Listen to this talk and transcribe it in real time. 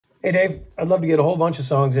Hey, Dave, I'd love to get a whole bunch of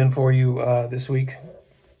songs in for you this week.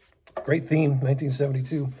 Great theme,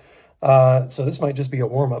 1972. So this might just be a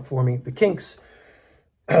warm-up for me. The Kinks,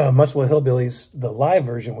 Muswell Hillbillies, the live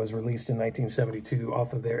version was released in 1972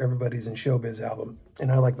 off of their Everybody's in Showbiz album.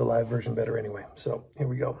 And I like the live version better anyway. So here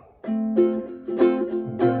we go.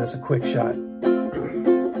 Give this a quick shot.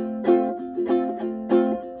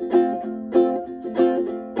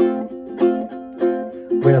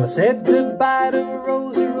 Well, I said goodbye to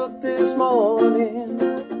Rosie Rook this morning.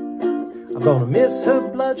 I'm gonna miss her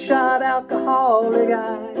bloodshot alcoholic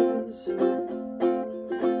eyes.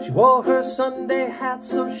 She wore her Sunday hat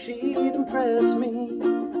so she'd impress me.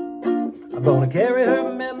 I'm gonna carry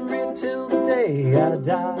her memory till the day I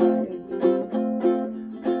die.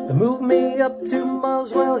 They move me up to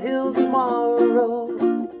Muswell Hill tomorrow.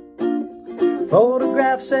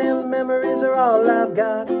 Photographs and memories are all I've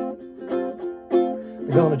got.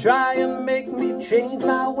 They're gonna try and make me change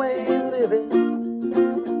my way of living,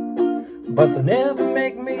 but they'll never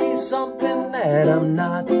make me something that I'm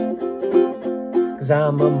not. 'Cause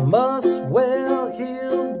I'm a Muswell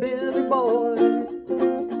Hillbilly boy,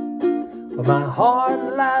 but my heart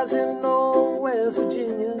lies in old West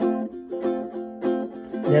Virginia.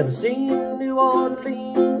 Never seen New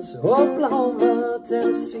Orleans, Oklahoma,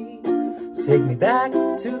 Tennessee. Take me back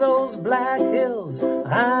to those black hills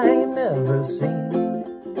I ain't never seen.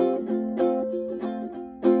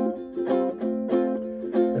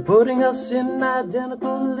 Putting us in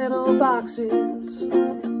identical little boxes.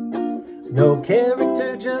 No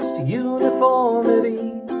character, just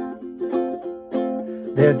uniformity.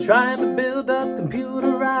 They're trying to build a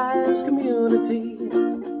computerized community,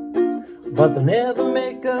 but they'll never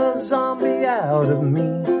make a zombie out of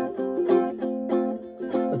me.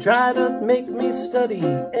 They'll try to make me study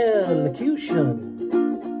elocution,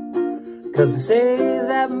 'cause they say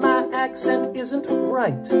that my accent isn't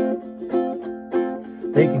right.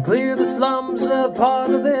 They can clear the slums of part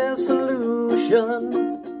of their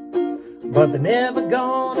solution, but they're never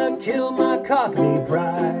gonna kill my Cockney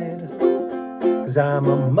pride. 'Cause I'm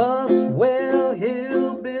a Muswell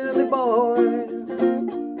Hillbilly boy,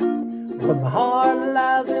 but my heart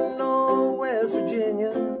lies in old West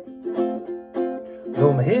Virginia.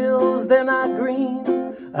 Though my hills, they're not green,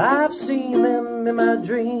 I've seen them in my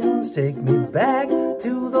dreams. Take me back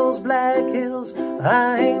to those black hills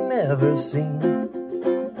I ain't never seen.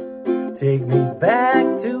 Take me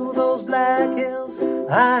back to those black hills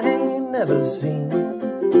I ain't never seen.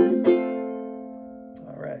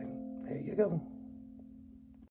 All right, there you go.